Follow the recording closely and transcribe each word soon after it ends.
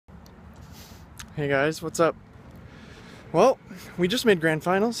Hey guys, what's up? Well, we just made grand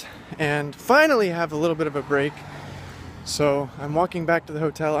finals and finally have a little bit of a break. So I'm walking back to the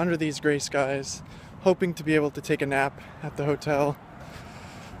hotel under these gray skies, hoping to be able to take a nap at the hotel.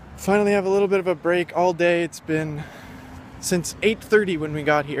 Finally have a little bit of a break all day. It's been since 8:30 when we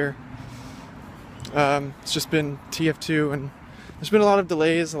got here. It's just been TF2 and there's been a lot of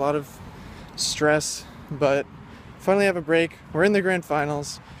delays, a lot of stress, but finally have a break. We're in the grand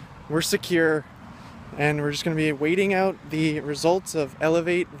finals. We're secure. And we're just going to be waiting out the results of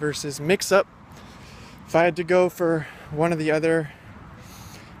Elevate versus Mix Up. If I had to go for one or the other,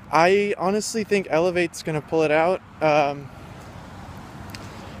 I honestly think Elevate's going to pull it out.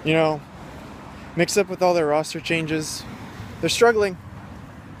 Mix Up with all their roster changes, they're struggling.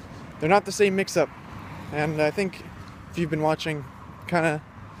 They're not the same Mix Up. And I think if you've been watching,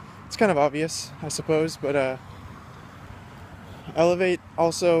 it's kind of obvious, I suppose. But Elevate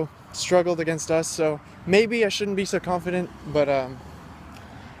also struggled against us, so maybe I shouldn't be so confident, but I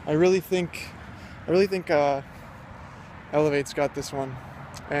really think Elevate's got this one,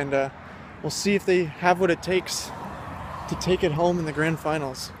 and we'll see if they have what it takes to take it home in the grand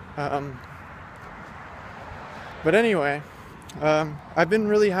finals. But anyway, I've been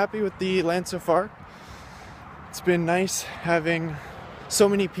really happy with the LAN so far. It's been nice having so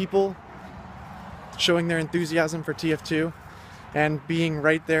many people showing their enthusiasm for TF2 and being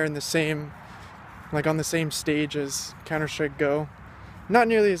right there in the same, on the same stage as Counter-Strike Go. Not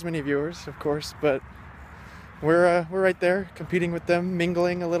nearly as many viewers, of course, but we're right there, competing with them,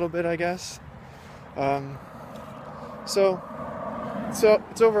 mingling a little bit, I guess. So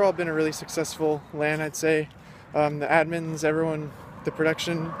it's overall been a really successful LAN, I'd say. The admins, everyone, the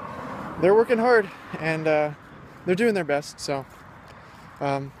production, they're working hard, and they're doing their best, so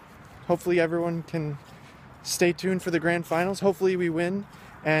hopefully everyone can stay tuned for the grand finals. Hopefully we win,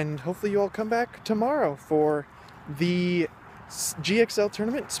 and hopefully you all come back tomorrow for the GXL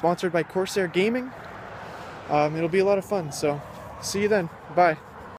tournament sponsored by Corsair Gaming. It'll be a lot of fun, so see you then. Bye.